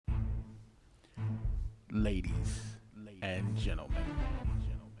Ladies and gentlemen,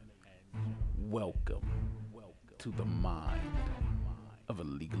 welcome to the mind of a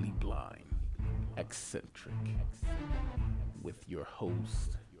legally blind eccentric with your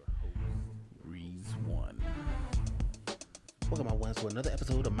host, Reese One. Welcome, my ones, to another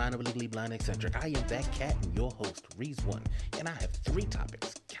episode of Mind of a Legally Blind Eccentric. I am that cat and your host, Reese One, and I have three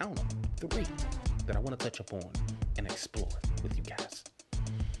topics, count them, three, that I want to touch upon and explore with you guys.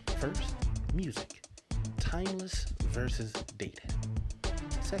 First, music, timeless versus dated.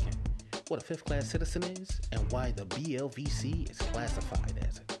 Second, what a fifth-class citizen is and why the BLVC is classified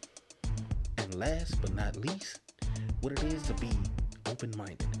as it. And last but not least, what it is to be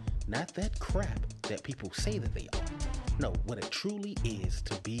open-minded. Not that crap that people say that they are. No, what it truly is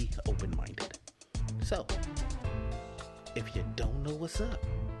to be open-minded. So, if you don't know what's up,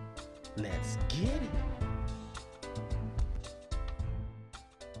 let's get it.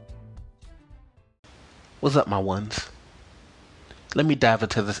 What's up, my ones? Let me dive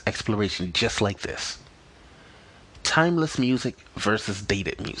into this exploration just like this. Timeless music versus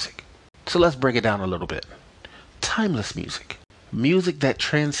dated music. So let's break it down a little bit. Timeless music. Music that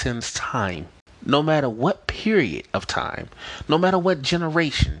transcends time. No matter what period of time, no matter what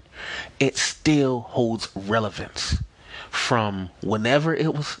generation, it still holds relevance from whenever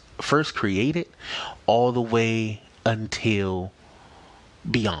it was first created all the way until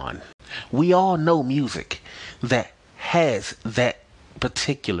beyond. We all know music that has that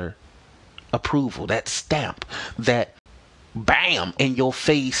particular approval, that stamp, that bam in your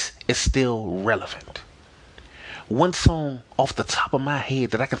face is still relevant. One song off the top of my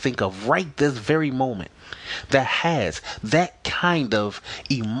head that I can think of right this very moment that has that kind of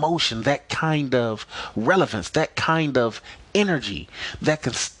emotion, that kind of relevance, that kind of energy that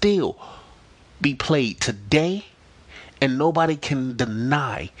can still be played today and nobody can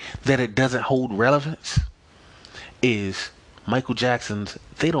deny that it doesn't hold relevance is Michael Jackson's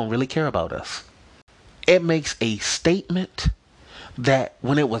They Don't Really Care About Us. It makes a statement that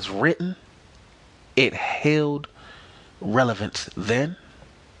when it was written, it held relevance then,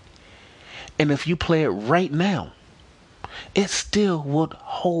 and if you play it right now, it still would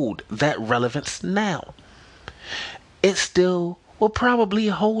hold that relevance now. It still will probably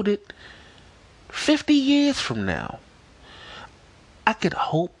hold it 50 years from now. I could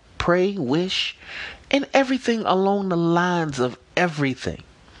hope, pray, wish, and everything along the lines of everything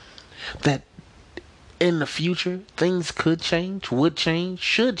that in the future things could change, would change,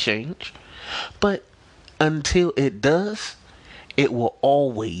 should change, but until it does, it will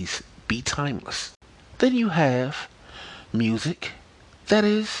always be timeless. Then you have music that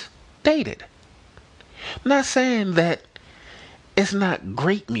is dated. Not saying that it's not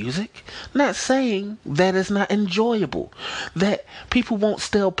great music, not saying that it's not enjoyable, that people won't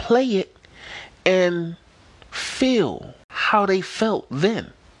still play it and feel how they felt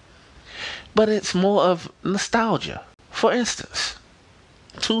then. But it's more of nostalgia. For instance,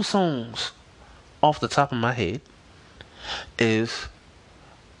 two songs off the top of my head is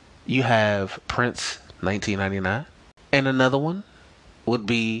you have Prince 1999 and another one would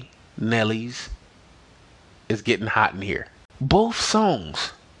be Nelly's It's Getting Hot in Here. Both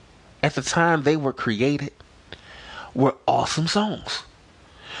songs at the time they were created were awesome songs.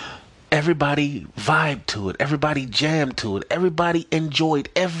 Everybody vibed to it, everybody jammed to it, everybody enjoyed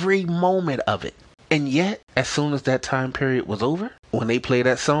every moment of it. And yet, as soon as that time period was over, when they play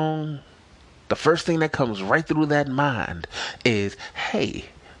that song, the first thing that comes right through that mind is, hey,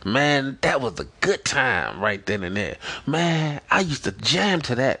 man, that was a good time right then and there. Man, I used to jam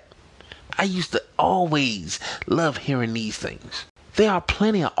to that. I used to always love hearing these things. There are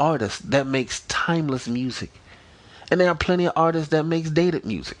plenty of artists that makes timeless music. And there are plenty of artists that makes dated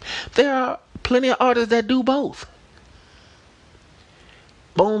music. There are plenty of artists that do both.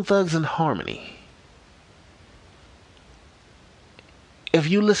 Bone Thugs and Harmony. If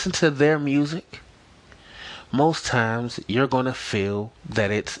you listen to their music, most times you're going to feel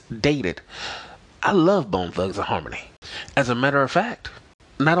that it's dated. I love Bone Thugs and Harmony. As a matter of fact,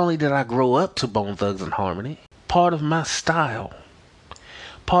 not only did I grow up to Bone Thugs and Harmony, part of my style,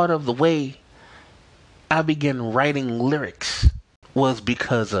 part of the way I began writing lyrics was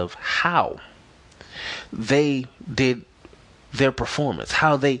because of how they did their performance,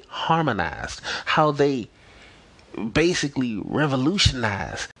 how they harmonized, how they basically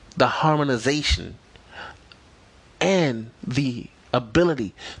revolutionized the harmonization and the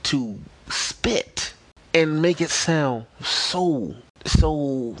ability to spit and make it sound so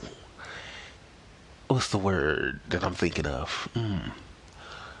what's the word that I'm thinking of?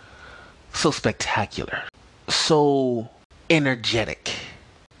 So spectacular, so energetic.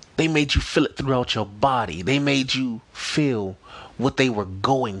 They made you feel it throughout your body. They made you feel what they were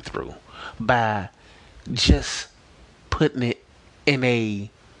going through by just putting it in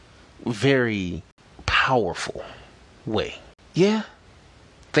a very powerful way. Yeah,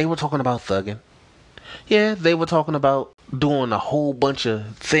 they were talking about thugging. Yeah, they were talking about doing a whole bunch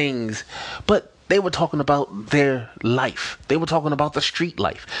of things, but they were talking about their life. They were talking about the street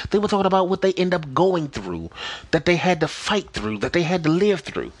life. They were talking about what they end up going through, that they had to fight through, that they had to live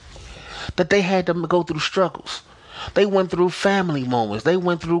through, that they had to go through struggles. They went through family moments. They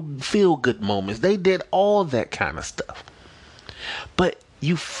went through feel-good moments. They did all that kind of stuff. But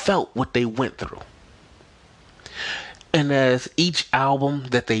you felt what they went through. And as each album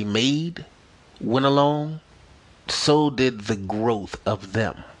that they made went along, so did the growth of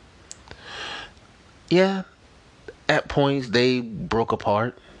them. Yeah, at points they broke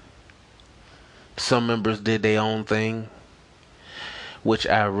apart. Some members did their own thing, which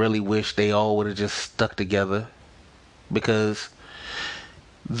I really wish they all would have just stuck together, because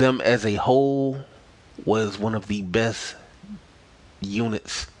them as a whole was one of the best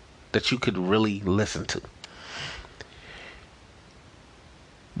units that you could really listen to.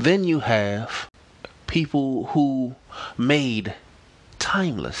 Then you have people who made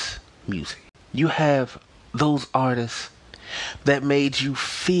timeless music. You have those artists that made you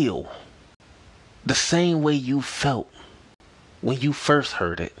feel the same way you felt when you first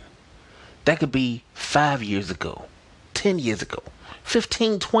heard it. That could be 5 years ago, 10 years ago,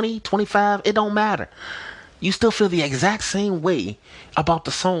 15, 20, 25, it don't matter. You still feel the exact same way about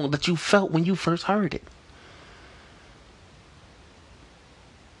the song that you felt when you first heard it.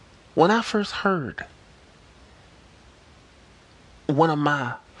 When I first heard one of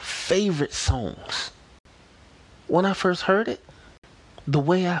my favorite songs, when I first heard it, the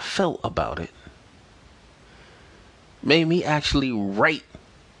way I felt about it made me actually write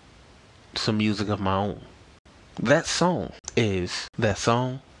some music of my own. That song is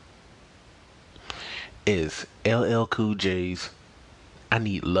LL Cool J's I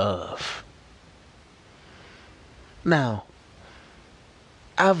Need Love. Now,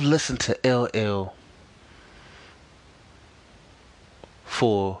 I've listened to LL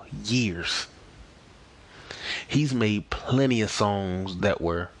for years. He's made plenty of songs that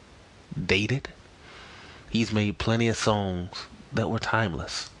were dated. He's made plenty of songs that were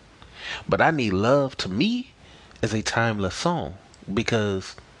timeless. But I Need Love, to me, is a timeless song,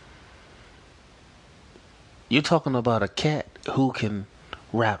 because you're talking about a cat who can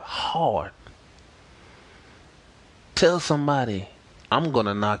rap hard. Tell somebody, I'm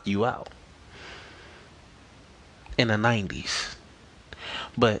gonna knock you out, in the 90s.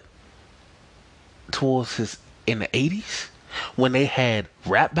 But in the 80s, when they had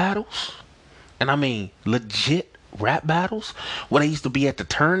rap battles, and I mean legit rap battles, when they used to be at the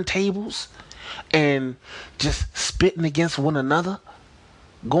turntables and just spitting against one another,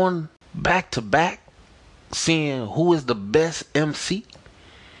 going back to back, seeing who is the best MC.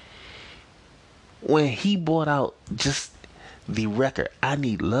 When he brought out just the record I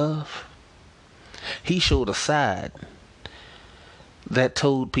Need Love, he showed a side that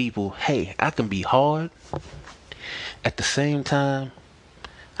told people, hey, I can be hard. At the same time,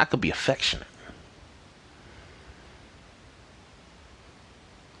 I could be affectionate.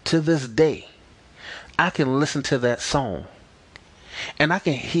 To this day, I can listen to that song and I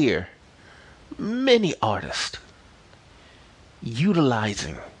can hear many artists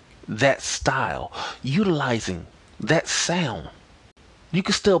utilizing that style, utilizing that sound. You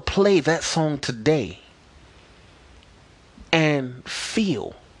can still play that song today and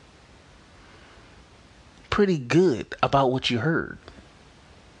feel pretty good about what you heard.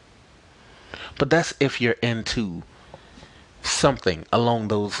 But that's if you're into something along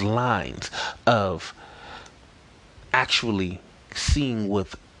those lines of actually seeing what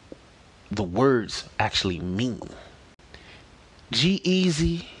the words actually mean.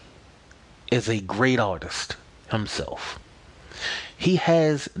 G-Eazy is a great artist himself. He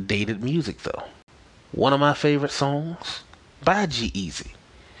has dated music though. One of my favorite songs by G-Eazy,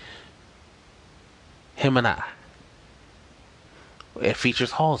 Him and I. It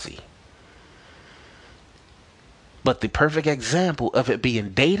features Halsey. But the perfect example of it being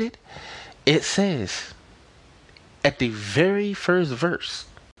dated, it says at the very first verse,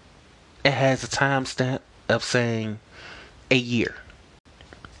 it has a timestamp of saying a year.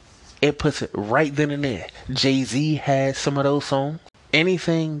 It puts it right then and there. Jay-Z has some of those songs.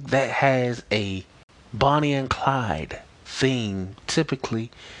 Anything that has a Bonnie and Clyde theme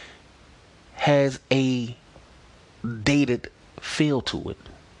typically has a dated feel to it.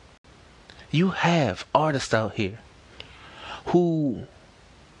 You have artists out here who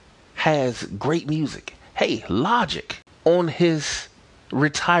has great music. Hey, Logic on his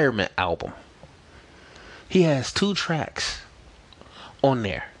retirement album, he has 2 tracks on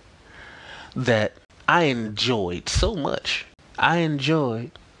there that I enjoyed so much. I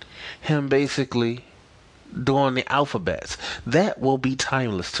enjoyed him basically doing the alphabets. That will be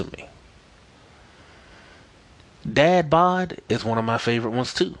timeless to me. Dad Bod is one of my favorite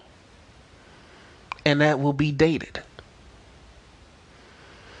ones too. And that will be dated.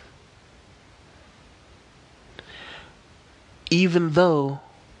 Even though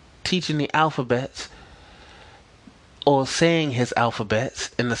teaching the alphabets or saying his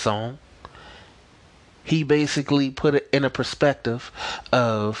alphabets in the song, he basically put it in a perspective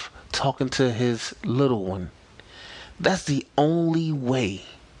of talking to his little one. That's the only way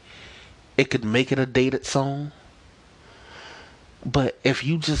it could make it a dated song. But if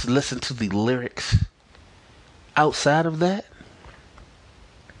you just listen to the lyrics outside of that,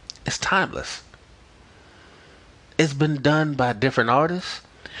 it's timeless. It's been done by different artists,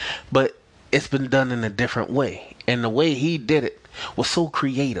 but it's been done in a different way. And the way he did it was so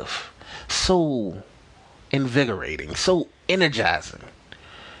creative, so invigorating, so energizing,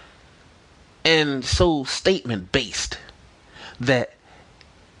 and so statement based that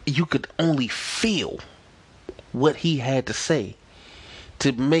you could only feel what he had to say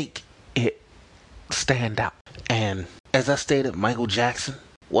to make it stand out. And as I stated, Michael Jackson,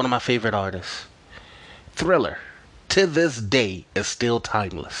 one of my favorite artists. Thriller, to this day, is still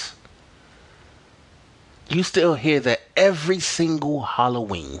timeless. You still hear that every single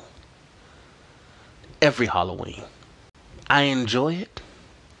Halloween. Every Halloween. I enjoy it.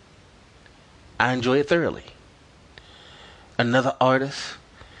 I enjoy it thoroughly. Another artist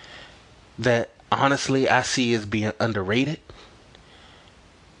that honestly I see as being underrated,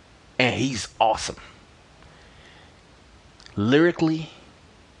 and he's awesome. Lyrically,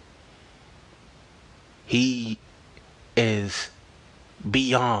 he is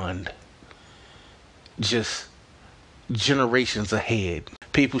beyond just generations ahead.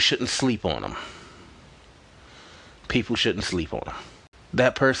 People shouldn't sleep on him. People shouldn't sleep on him.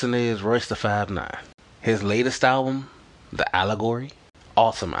 That person is Royce da 5'9". His latest album, The Allegory,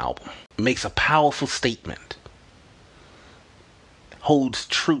 awesome album. Makes a powerful statement. Holds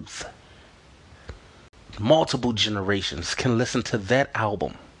truth. Multiple generations can listen to that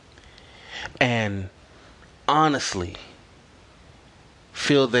album and honestly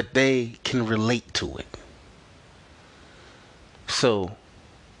feel that they can relate to it. So,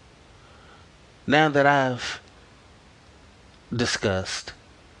 now that I've discussed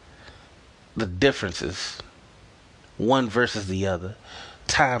the differences, one versus the other,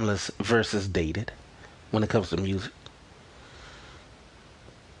 timeless versus dated, when it comes to music,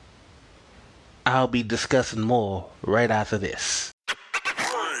 I'll be discussing more right after this.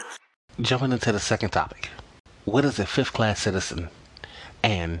 Jumping into the second topic. What is a fifth-class citizen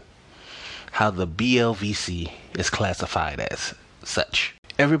and how the BLVC is classified as such?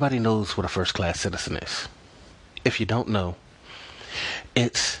 Everybody knows what a first-class citizen is. If you don't know,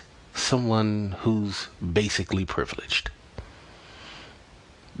 it's someone who's basically privileged.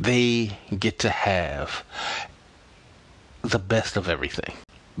 They get to have the best of everything.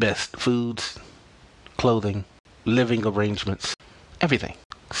 Best foods, clothing, living arrangements, everything.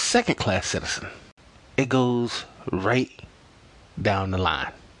 Second class citizen, it goes right down the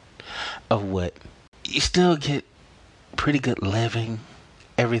line of what you still get pretty good living,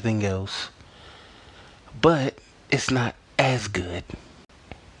 everything else, but it's not as good.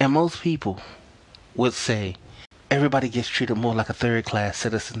 And most people would say everybody gets treated more like a third class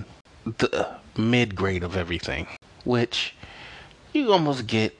citizen, the mid grade of everything, which you almost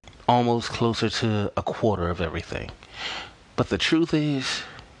get almost closer to a quarter of everything. But the truth is,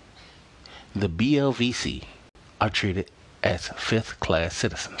 the BLVC are treated as fifth class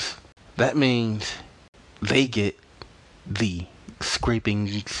citizens. That means they get the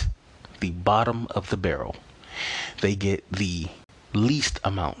scrapings, the bottom of the barrel. They get the least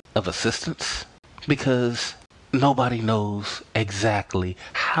amount of assistance because nobody knows exactly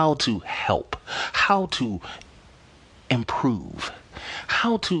how to help, how to improve,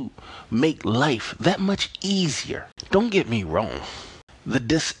 how to make life that much easier. Don't get me wrong. The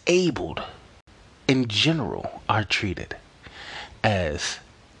disabled in general are treated as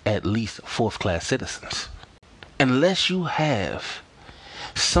at least fourth class citizens. Unless you have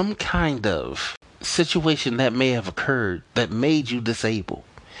some kind of situation that may have occurred that made you disabled,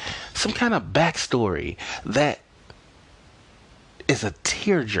 some kind of backstory that is a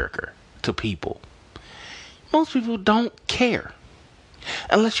tearjerker to people, most people don't care.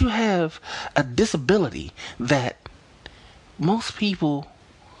 Unless you have a disability that most people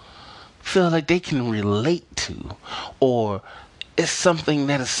feel like they can relate to, or it's something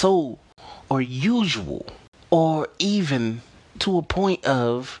that is so or usual, or even to a point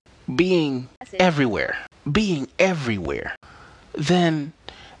of being everywhere, then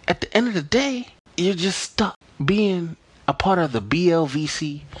at the end of the day, you're just stuck. Being a part of the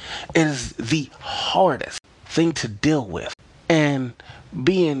BLVC is the hardest thing to deal with. And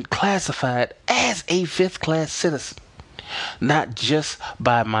being classified as a fifth class citizen, not just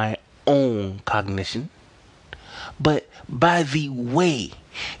by my own cognition, but by the way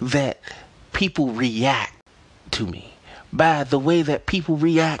that people react to me, by the way that people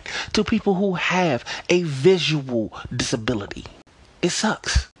react to people who have a visual disability. It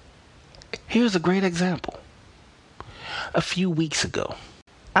sucks. Here's a great example. A few weeks ago,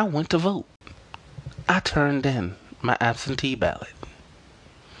 I went to vote. I turned in my absentee ballot.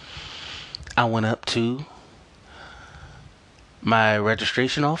 I went up to my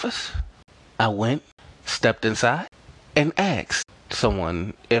registration office. I went, stepped inside, and asked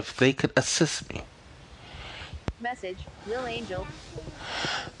someone if they could assist me. Message, Will Angel.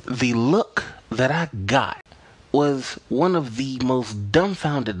 The look that I got was one of the most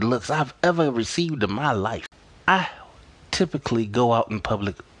dumbfounded looks I've ever received in my life. I typically go out in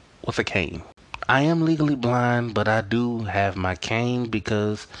public with a cane. I am legally blind, but I do have my cane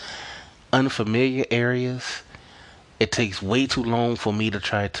because unfamiliar areas, it takes way too long for me to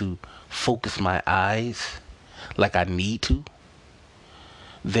try to focus my eyes like I need to.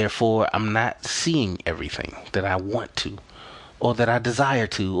 Therefore, I'm not seeing everything that I want to, or that I desire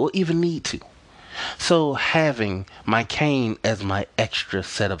to, or even need to. So having my cane as my extra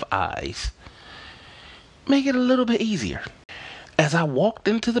set of eyes make it a little bit easier. As I walked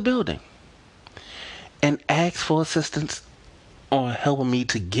into the building and asked for assistance on helping me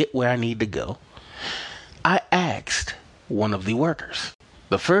to get where I need to go, I asked one of the workers.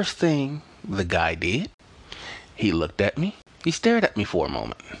 The first thing the guy did, he looked at me. He stared at me for a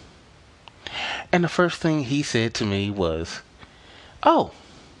moment. And the first thing he said to me was, "Oh,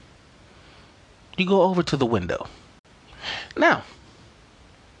 you go over to the window." Now,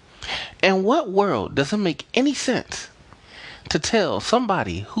 in what world does it make any sense to tell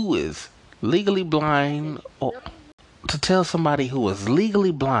somebody who is legally blind, or to tell somebody who is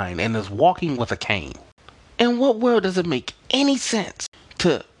legally blind and is walking with a cane? In what world does it make any sense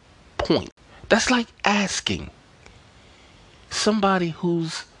to point? That's like asking somebody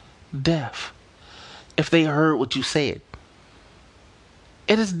who's deaf if they heard what you said.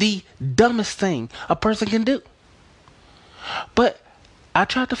 It is the dumbest thing a person can do. But I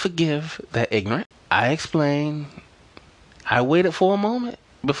tried to forgive that ignorant. I explained. I waited for a moment.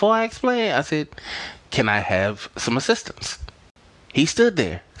 Before I explained, I said, "Can I have some assistance?" He stood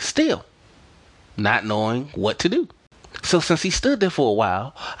there, still, not knowing what to do. So since he stood there for a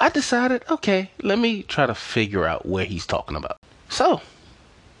while, I decided, okay, let me try to figure out where he's talking about. So,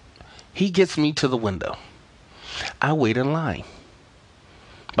 he gets me to the window. I wait in line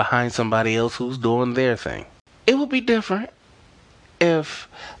behind somebody else who's doing their thing. It would be different if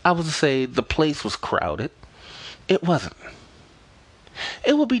I was to say the place was crowded. It wasn't.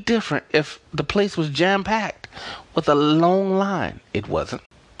 It would be different if the place was jam-packed with a long line. It wasn't.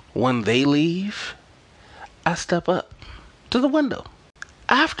 When they leave, I step up to the window.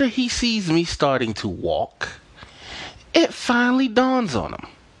 After he sees me starting to walk, it finally dawns on him.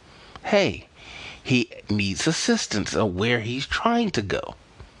 Hey, he needs assistance of where he's trying to go.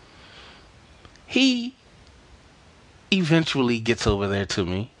 He eventually gets over there to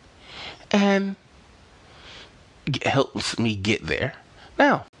me and helps me get there.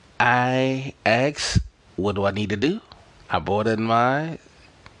 Now, I ask, what do I need to do? I brought in my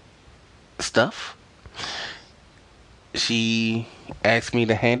stuff. She asked me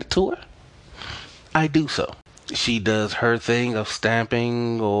to hand it to her. I do so. She does her thing of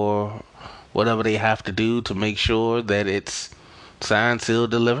stamping or whatever they have to do to make sure that it's signed,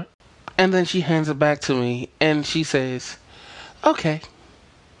 sealed, delivered. And then she hands it back to me and she says, "Okay,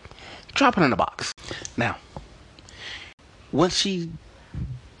 drop it in the box." Now, when she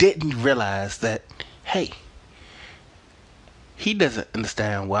didn't realize that, hey, he doesn't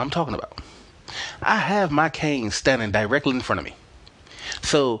understand what I'm talking about. I have my cane standing directly in front of me.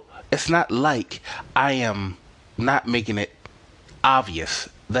 So it's not like I am not making it obvious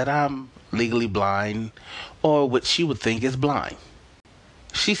that I'm legally blind or what she would think is blind.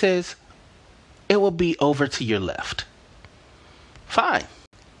 She says, "It will be over to your left." Fine.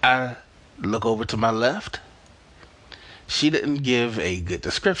 I look over to my left. She didn't give a good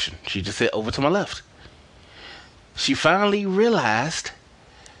description. She just said over to my left. She finally realized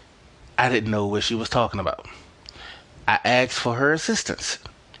I didn't know what she was talking about. I asked for her assistance.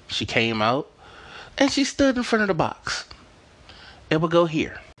 She came out and she stood in front of the box. It would go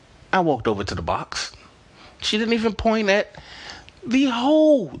here. I walked over to the box. She didn't even point at the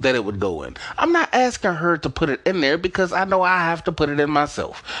hole that it would go in. I'm not asking her to put it in there because I know I have to put it in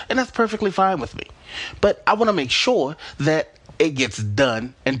myself. And that's perfectly fine with me. But I want to make sure that it gets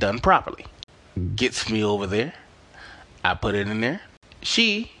done and done properly. Gets me over there. I put it in there.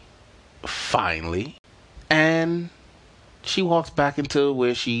 She finally, and she walks back into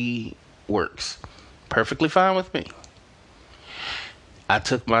where she works. Perfectly fine with me. I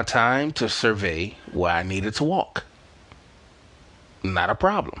took my time to survey where I needed to walk. Not a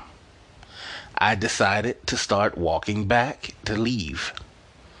problem. I decided to start walking back to leave.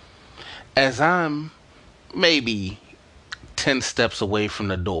 As I'm maybe 10 steps away from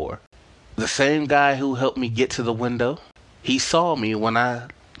the door, the same guy who helped me get to the window, he saw me when I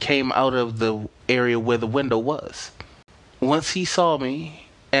came out of the area where the window was. Once he saw me,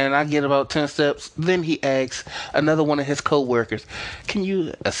 and I get about 10 steps, then he asks another one of his co-workers, can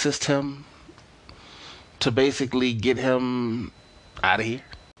you assist him to basically get him out of here?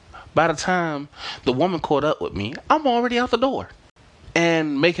 By the time the woman caught up with me, I'm already out the door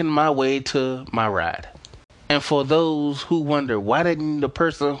and making my way to my ride. And for those who wonder, why didn't the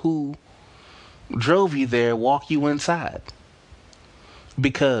person who drove you there walk you inside?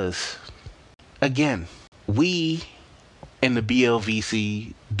 Because, again, we in the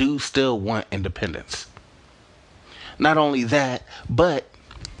BLVC do still want independence. Not only that, but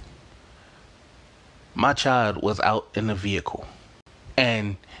my child was out in the vehicle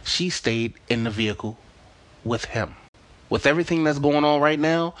and she stayed in the vehicle with him. With everything that's going on right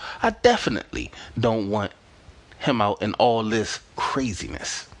now, I definitely don't want him out in all this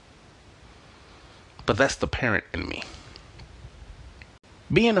craziness. But that's the parent in me.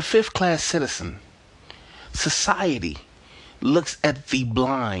 Being a fifth-class citizen, society looks at the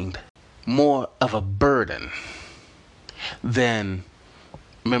blind more of a burden than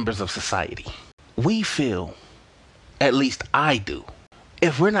members of society. We feel, at least I do,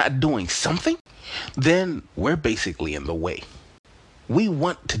 if we're not doing something, then we're basically in the way. We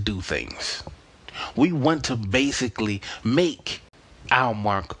want to do things. We want to basically make our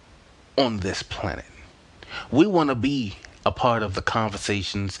mark on this planet. We want to be a part of the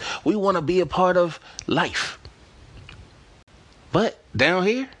conversations. We want to be a part of life. But down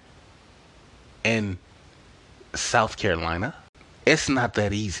here in South Carolina, it's not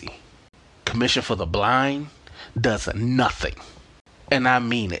that easy. Commission for the Blind does nothing, and I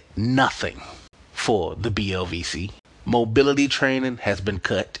mean it, nothing, for the BLVC. Mobility training has been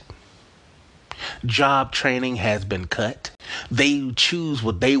cut. Job training has been cut. They choose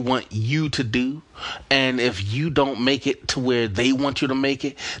what they want you to do, and if you don't make it to where they want you to make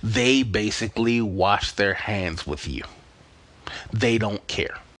it, they basically wash their hands with you. They don't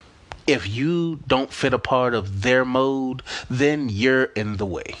care. If you don't fit a part of their mode, then you're in the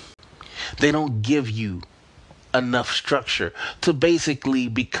way. They don't give you enough structure to basically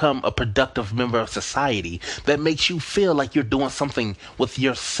become a productive member of society that makes you feel like you're doing something with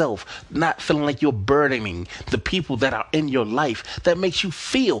yourself, not feeling like you're burdening the people that are in your life, that makes you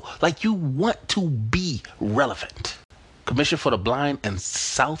feel like you want to be relevant. Commission for the Blind in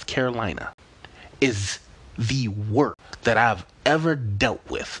South Carolina is the worst that I've ever dealt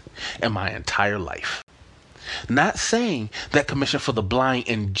with in my entire life. Not saying that Commission for the Blind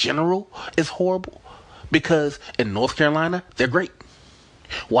in general is horrible, because in North Carolina, they're great.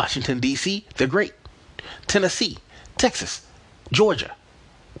 Washington, D.C., they're great. Tennessee, Texas, Georgia,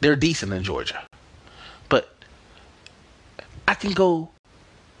 they're decent in Georgia. But I can go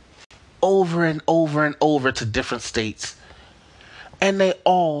over and over and over to different states, and they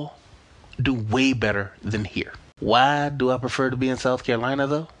all do way better than here. Why do I prefer to be in South Carolina,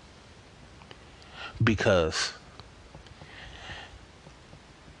 though? Because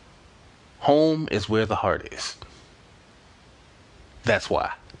home is where the heart is. That's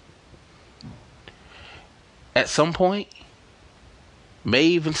why. At some point, may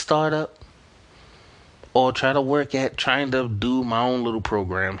even start up or try to work at trying to do my own little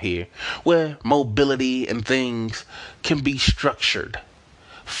program here where mobility and things can be structured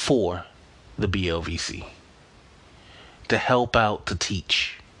for the BLVC to help out, to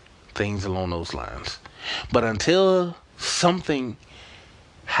teach things along those lines. But until something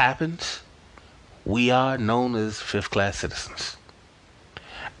happens, we are known as fifth-class citizens.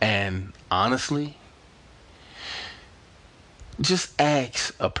 And honestly, just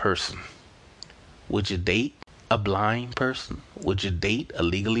ask a person, would you date a blind person? Would you date a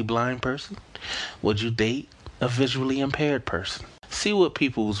legally blind person? Would you date a visually impaired person? See what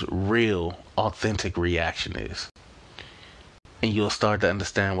people's real, authentic reaction is. and you'll start to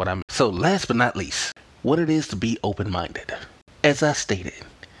understand what I mean. So last but not least, what it is to be open-minded. As I stated,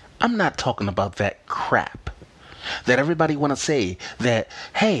 I'm not talking about that crap that everybody want to say that,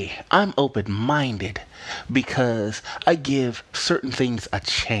 hey, I'm open-minded because I give certain things a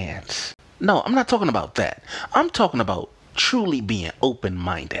chance. No, I'm not talking about that. I'm talking about truly being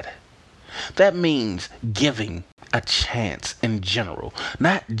open-minded. That means giving a chance in general,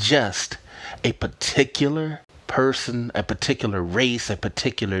 not just a particular person, a particular race, a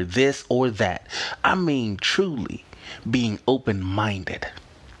particular this or that. I mean truly being open-minded.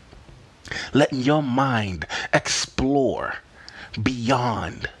 Letting your mind explore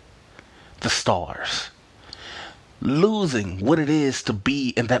beyond the stars. Losing what it is to be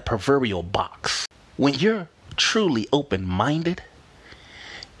in that proverbial box. When you're truly open-minded,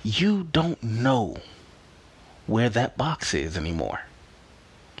 you don't know where that box is anymore.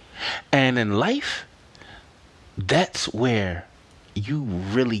 And in life, that's where you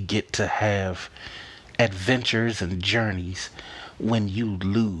really get to have adventures and journeys when you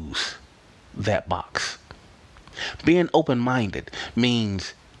lose that box. Being open-minded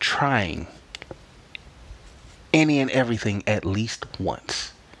means trying any and everything at least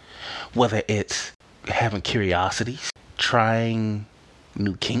once. Whether it's having curiosities, trying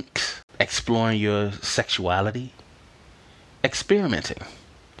new kinks, exploring your sexuality, experimenting,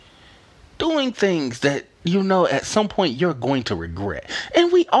 doing things that you know at some point you're going to regret.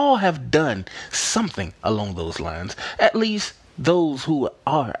 And we all have done something along those lines, at least those who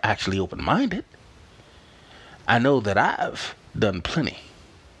are actually open-minded. I know that I've done plenty,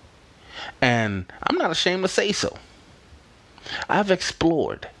 and I'm not ashamed to say so. I've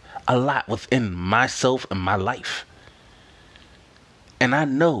explored a lot within myself and my life. And I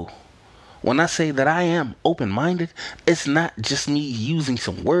know when I say that I am open-minded, it's not just me using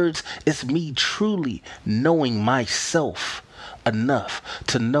some words. It's me truly knowing myself enough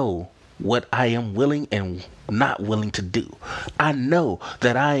to know what I am willing and not willing to do. I know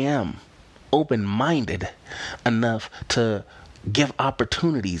that I am open-minded enough to give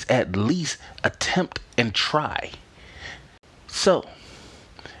opportunities, at least attempt and try. So,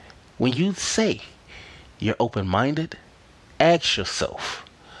 when you say you're open-minded, ask yourself,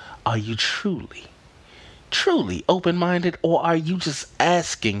 are you truly open-minded, or are you just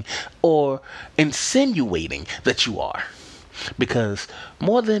asking or insinuating that you are? Because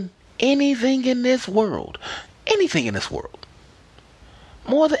more than anything in this world,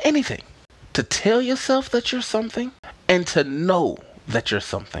 more than anything, to tell yourself that you're something and to know that you're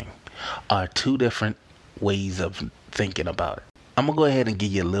something are two different ways of thinking about it. I'm going to go ahead and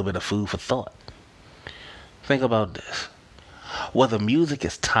give you a little bit of food for thought. Think about this. Whether music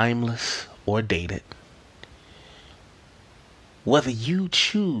is timeless or dated, whether you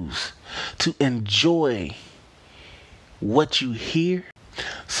choose to enjoy what you hear,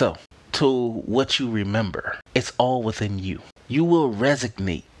 so to what you remember, it's all within you. You will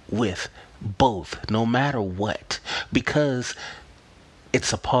resonate with both no matter what, because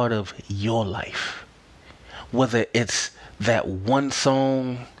it's a part of your life. Whether it's that one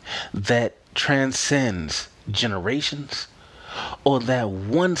song that transcends generations, or that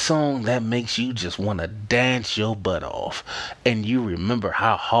one song that makes you just want to dance your butt off and you remember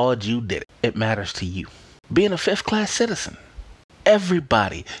how hard you did it. It matters to you. Being a fifth-class citizen,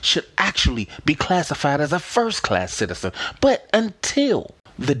 everybody should actually be classified as a first-class citizen. But until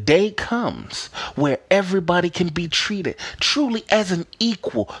the day comes where everybody can be treated truly as an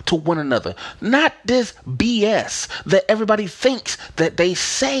equal to one another, not this BS that everybody thinks that they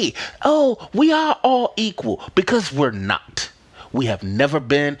say, oh, we are all equal, because we're not. We have never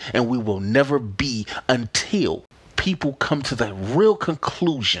been, and we will never be, until people come to the real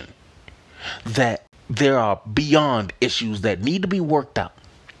conclusion that there are beyond issues that need to be worked out.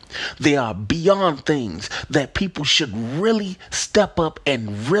 They are beyond things that people should really step up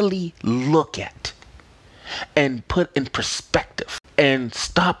and really look at and put in perspective, and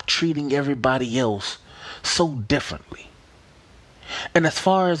stop treating everybody else so differently. And as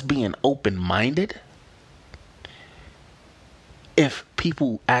far as being open-minded, if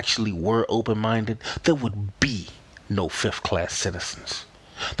people actually were open-minded, there would be no fifth-class citizens.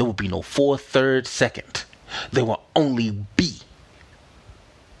 There would be no fourth, third, second. There will only be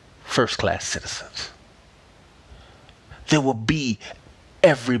first-class citizens. There will be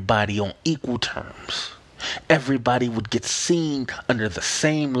everybody on equal terms. Everybody would get seen under the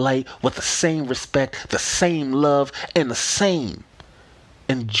same light, with the same respect, the same love, and the same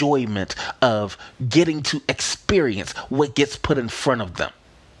enjoyment of getting to experience what gets put in front of them.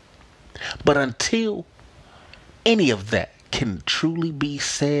 But until any of that can truly be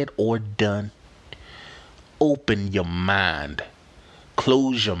said or done, open your mind,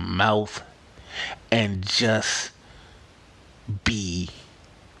 close your mouth, and just be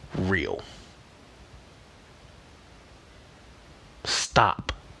real.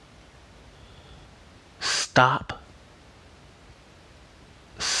 Stop. Stop.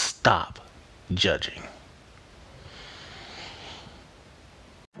 Stop judging.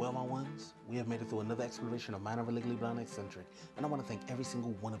 Well, my ones, we have made it through another exploration of Mind of a Legally Blonde Eccentric, and I want to thank every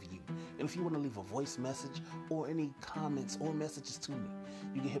single one of you. And if you want to leave a voice message or any comments or messages to me,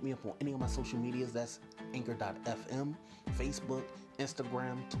 you can hit me up on any of my social medias. That's Anchor.fm, Facebook,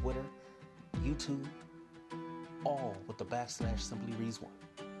 Instagram, Twitter, YouTube, all with the / Simply Reads 1.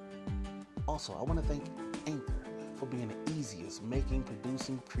 Also, I want to thank Anchor for being the easiest making,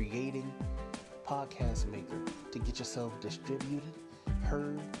 producing, creating podcast maker to get yourself distributed,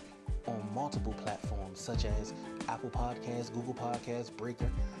 heard on multiple platforms such as Apple Podcasts, Google Podcasts,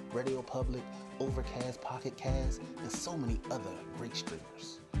 Breaker, Radio Public, Overcast, Pocket Cast, and so many other great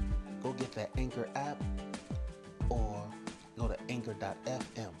streamers. Go get that Anchor app or go to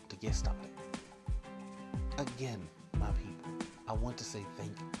Anchor.fm to get started. Again, my people, I want to say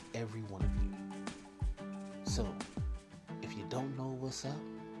thank every one of you. So, if you don't know what's up,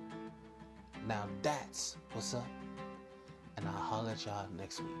 now that's what's up. And I'll holler at y'all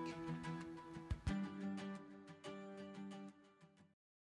next week.